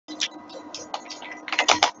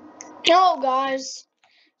Hello guys.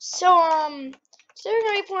 So today we're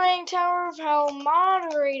gonna be playing Tower of Hell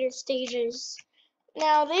moderator stages.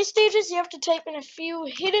 Now these stages you have to type in a few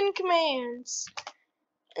hidden commands,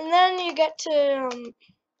 and then you get to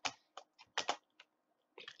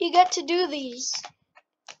do these.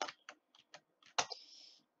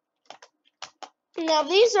 Now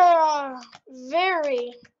these are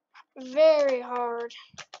very, very hard.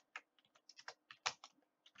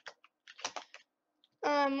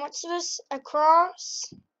 What's this? A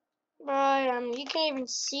cross? But you can't even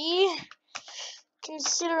see,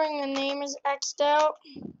 considering the name is X'd out.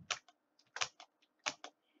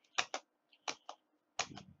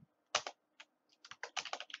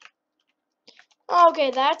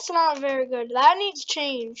 Okay, that's not very good. That needs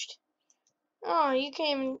changed. Oh, you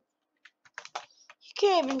can't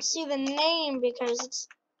even see the name because it's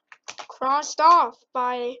crossed off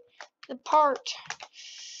by the part.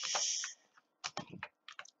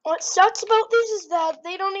 What sucks about these is that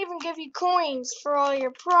they don't even give you coins for all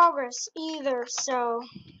your progress either, so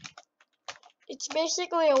it's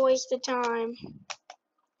basically a waste of time.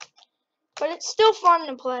 But it's still fun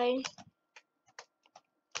to play.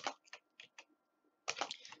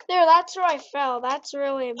 There, that's where I fell. That's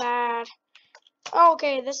really bad.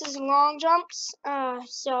 Okay, this is long jumps,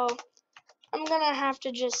 so I'm gonna have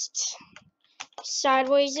to just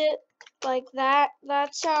sideways it like that.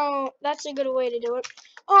 That's a good way to do it.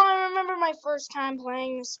 Oh, I remember my first time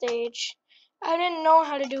playing the stage. I didn't know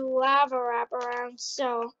how to do lava wraparounds,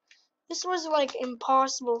 so this was like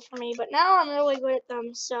impossible for me, but now I'm really good at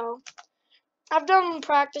them, so I've done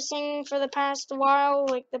practicing for the past while,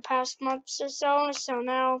 like the past months or so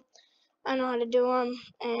now I know how to do them,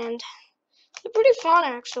 and they're pretty fun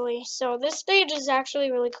actually. So this stage is actually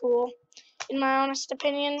really cool, in my honest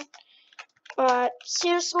opinion. But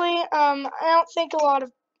seriously, I don't think a lot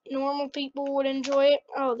of normal people would enjoy it.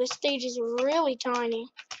 Oh, this stage is really tiny.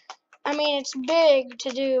 I mean, it's big to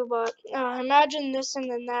do, but imagine this and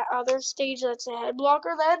then that other stage that's a head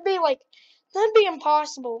blocker. That'd be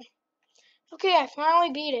impossible. Okay, I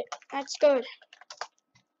finally beat it. That's good.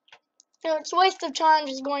 You know, it's a waste of time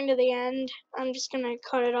just going to the end. I'm just gonna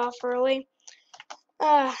cut it off early.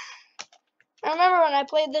 I remember when I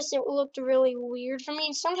played this, it looked really weird for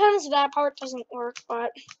me. Sometimes that part doesn't work,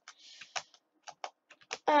 but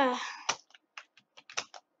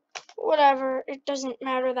whatever. It doesn't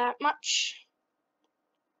matter that much.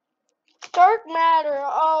 Dark matter.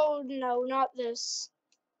 Oh no, not this.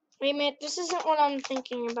 Wait a minute. This isn't what I'm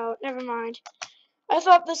thinking about. Never mind. I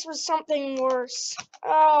thought this was something worse.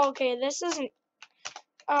 Oh, okay. This isn't.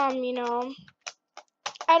 You know,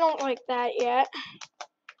 I don't like that yet.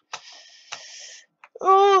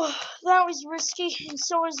 Oh, that was risky, and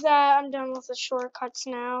so was that. I'm done with the shortcuts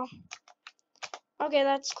now. Okay,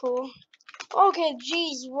 that's cool. Okay,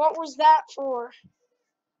 geez, what was that for?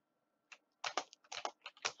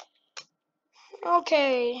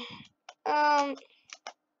 Okay, oh,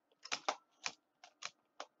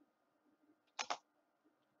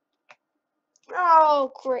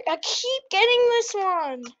 great. I keep getting this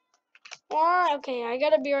one. Why? Okay, I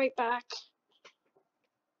gotta be right back.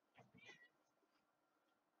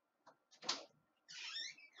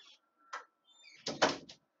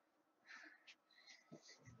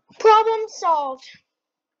 Problem solved.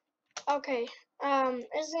 Okay,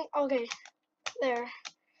 okay, there.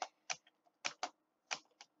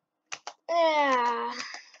 Yeah.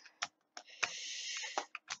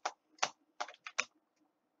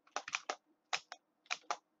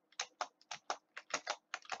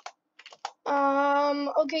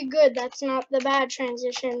 Okay, good. That's not the bad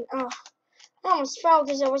transition. Oh, I almost fell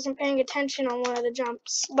because I wasn't paying attention on one of the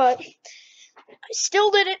jumps, but I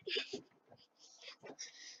still did it.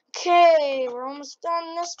 Okay, we're almost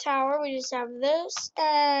done this tower. We just have this,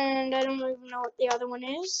 and I don't even know what the other one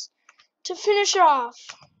is to finish off.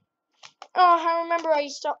 Oh, I remember I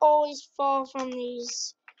used to always fall from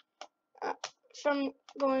these, from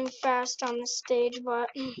going fast on the stage,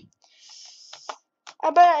 but I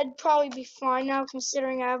bet I'd probably be fine now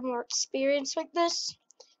considering I have more experience like this.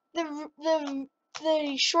 The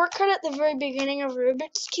shortcut at the very beginning of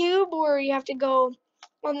Rubik's Cube, where you have to go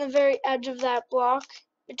on the very edge of that block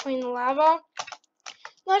between the lava,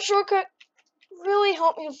 that shortcut really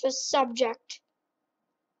helped me with this subject.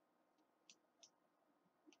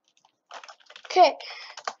 Okay,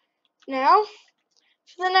 now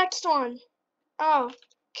for the next one. Oh,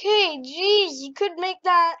 okay, geez, you couldn't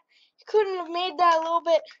have made that a little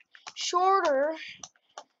bit shorter.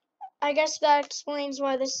 I guess that explains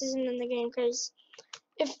why this isn't in the game, because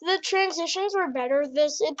if the transitions were better,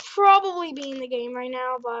 it'd probably be in the game right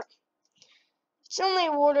now, but It's only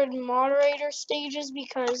awarded moderator stages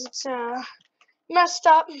because it's messed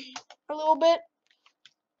up a little bit,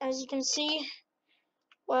 as you can see.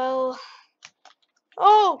 Well,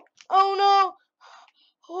 oh no.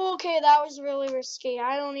 Okay, that was really risky.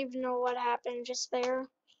 I don't even know what happened just there.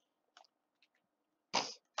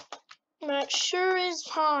 That sure is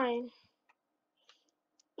fine.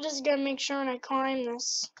 I'm just gonna make sure and I climb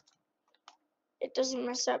this. It doesn't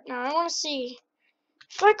mess up now. I want to see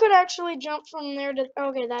if I could actually jump from there to...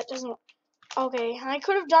 Okay, that doesn't... Okay, I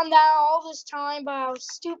could have done that all this time, but I was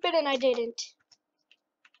stupid and I didn't.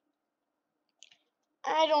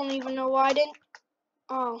 I don't even know why I didn't...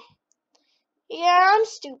 Oh. Yeah, I'm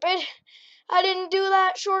stupid. I didn't do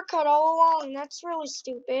that shortcut all along. That's really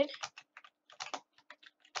stupid.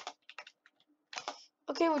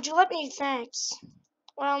 Okay, would you let me? Thanks.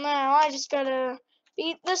 Well, now I just gotta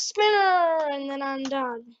beat the spinner, and then I'm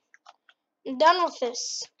done. I'm done with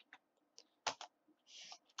this.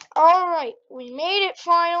 Alright, we made it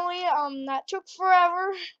finally. That took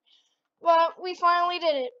forever, but we finally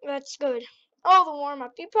did it. That's good. Oh, the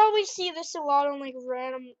warm-up. You probably see this a lot on, like,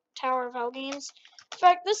 random Tower of Hell games. In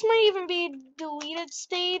fact, this might even be a deleted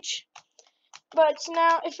stage, but it's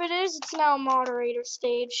now, if it is, it's now a moderator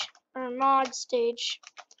stage, or mod stage.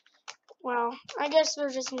 Well, I guess they're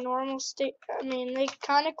just normal stage. I mean, they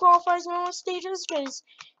kind of qualify as normal stages, because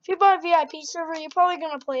if you buy a VIP server, you're probably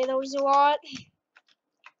going to play those a lot.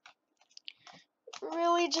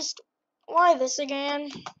 Really, just, why this again?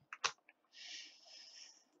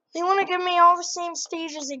 They want to give me all the same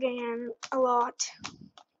stages again, a lot.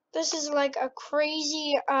 This is like a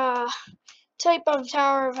crazy, type of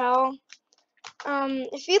Tower of Hell.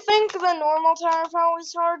 If you think the normal Tower of Hell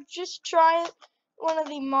is hard, just try one of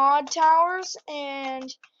the mod towers,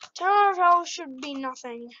 and Tower of Hell should be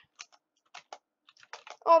nothing.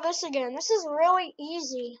 Oh, this again. This is really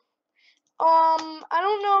easy. I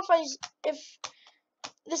don't know if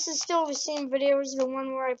this is still the same video as the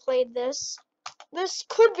one where I played this. This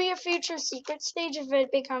could be a future secret stage if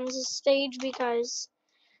it becomes a stage because,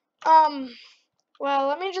 well,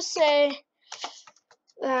 let me just say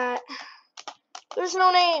that there's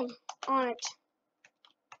no name on it.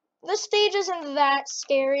 This stage isn't that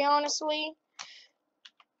scary, honestly.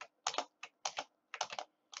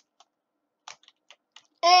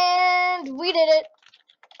 And we did it.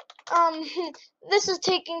 This is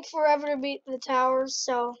taking forever to beat the towers,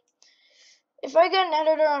 so if I get an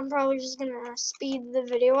editor, I'm probably just gonna speed the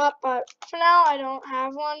video up, but for now, I don't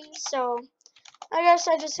have one, so I guess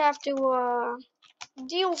I just have to,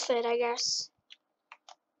 deal with it, I guess.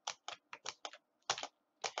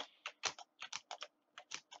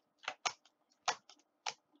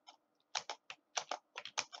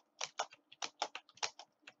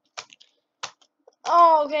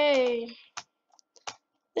 Okay.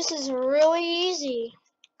 This is really easy.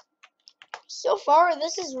 So far,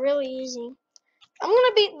 this is really easy. I'm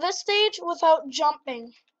gonna beat this stage without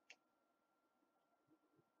jumping.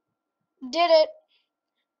 Did it.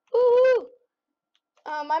 Woo!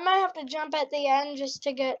 I might have to jump at the end just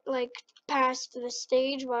to get, like, past the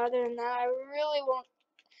stage, but other than that,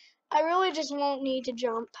 I really just won't need to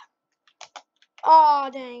jump. Oh,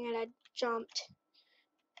 dang it, I jumped.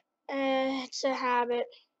 It's a habit.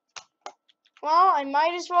 Well, I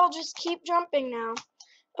might as well just keep jumping now.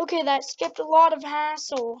 Okay, that skipped a lot of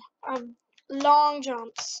hassle of long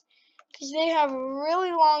jumps. Because they have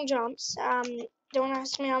really long jumps. Don't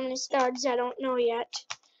ask me how many studs, I don't know yet.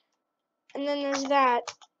 And then there's that.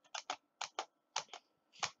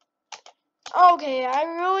 Okay, I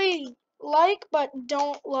really like but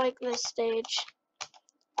don't like this stage.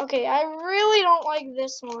 Okay, I really don't like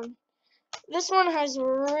this one. This one has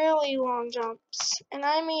really long jumps. And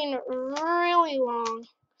I mean really long.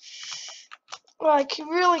 Well, I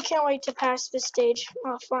really can't wait to pass this stage.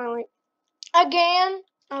 Oh, finally. Again?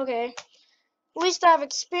 Okay. At least I have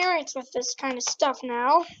experience with this kind of stuff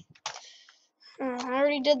now. I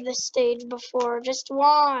already did this stage before. Just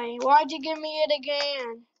why? Why'd you give me it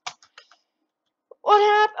again? What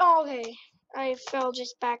happened? Oh, okay. I fell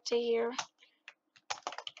just back to here.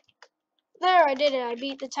 There, I did it. I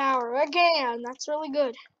beat the tower again. That's really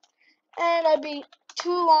good. And I beat 2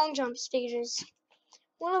 long jump stages.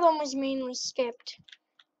 One of them was mainly skipped.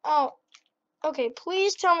 Oh, okay.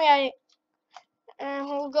 Please tell me and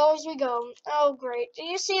we'll go as we go. Oh, great. Do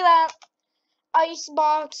you see that? Ice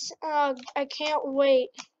box. I can't wait.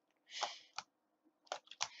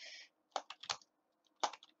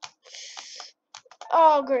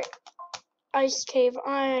 Oh, great. Ice cave.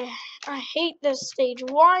 I hate this stage.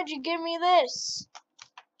 Why'd you give me this?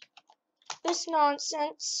 This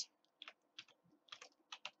nonsense.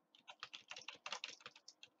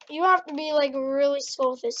 you have to be like really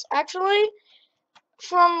slow with this. Actually,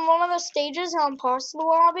 from one of the stages on Impossible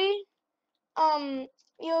Lobby, I've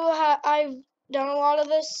done a lot of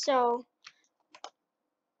this, so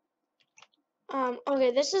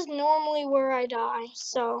okay, this is normally where I die,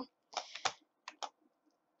 so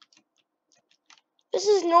this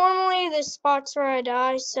is normally the spots where I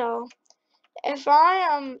die, so if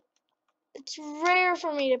it's rare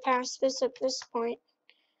for me to pass this at this point.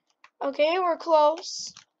 Okay, we're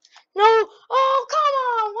close. No! Oh, come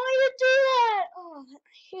on! Why you do that? Oh, I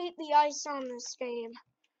hate the ice on this game.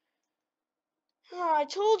 Oh, I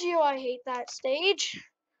told you I hate that stage.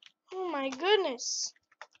 Oh my goodness.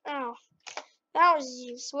 Oh, that was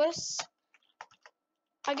useless.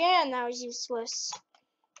 Again, that was useless.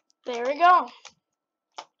 There we go.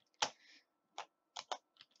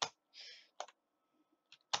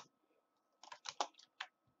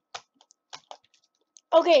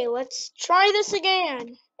 Okay, let's try this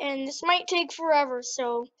again. And this might take forever,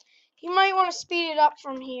 so you might want to speed it up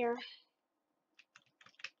from here.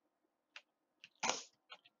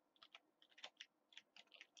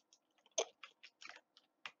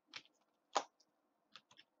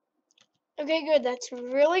 Okay, good. That's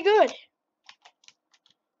really good.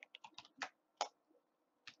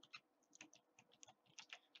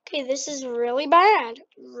 Okay, this is really bad.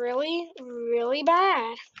 Really, really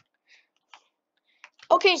bad.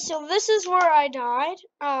 Okay, so this is where I died.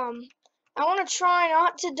 I want to try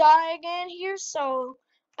not to die again here so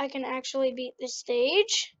I can actually beat this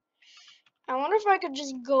stage. I wonder if I could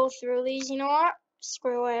just go through these. You know what?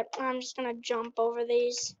 Screw it. I'm just going to jump over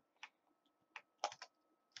these.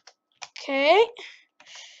 Okay.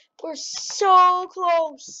 We're so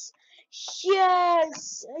close.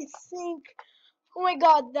 Yes, I think. Oh my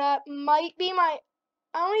god, that might be my.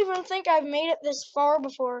 I don't even think I've made it this far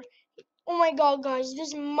before. Oh my god, guys,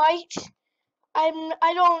 this might. I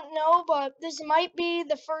don't know, but this might be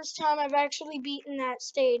the first time I've actually beaten that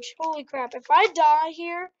stage. Holy crap! If I die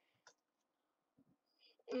here,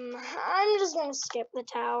 I'm just gonna skip the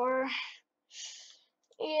tower.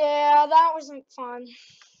 Yeah, that wasn't fun.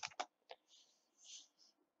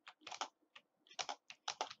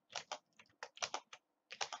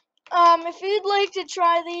 If you'd like to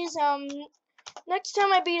try these, next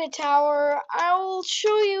time I beat a tower, I'll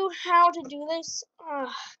show you how to do this.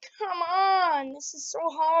 Ugh, come on, this is so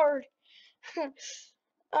hard.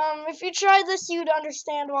 If you tried this, you'd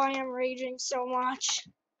understand why I'm raging so much.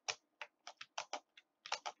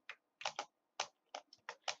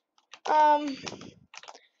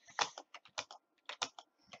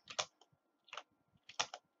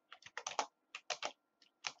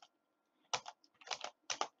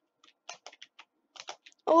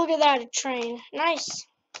 Oh, look at that, a train. Nice.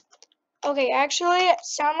 Okay, actually, it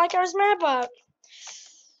sounded like I was mad, but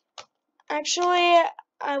actually,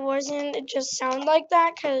 I wasn't. It just sounded like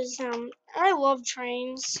that because, I love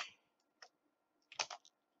trains.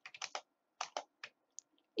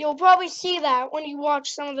 You'll probably see that when you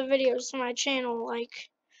watch some of the videos on my channel, like,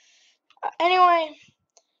 anyway,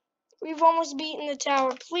 we've almost beaten the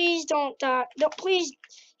tower. Please don't die. Don't, please,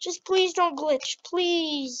 just please don't glitch.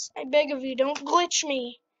 Please, I beg of you, don't glitch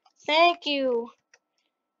me. Thank you.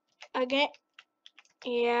 Again.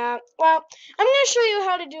 Yeah, well, I'm going to show you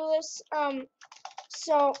how to do this.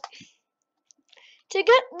 So, to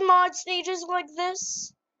get mod stages like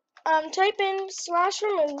this, type in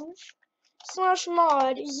 /remove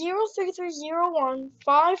 /mod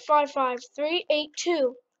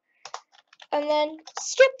 03301555382 and then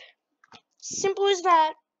skip. Simple as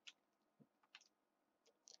that.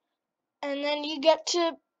 And then you get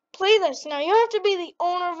to play this. Now, you have to be the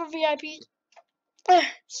owner of a VIP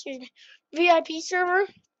server.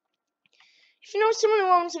 If you know someone who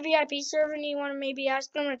owns a VIP server and you want to maybe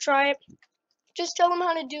ask them to try it, just tell them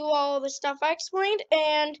how to do all the stuff I explained,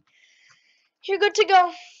 and you're good to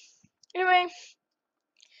go. Anyway,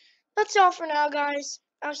 that's all for now, guys.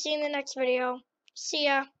 I'll see you in the next video. See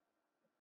ya.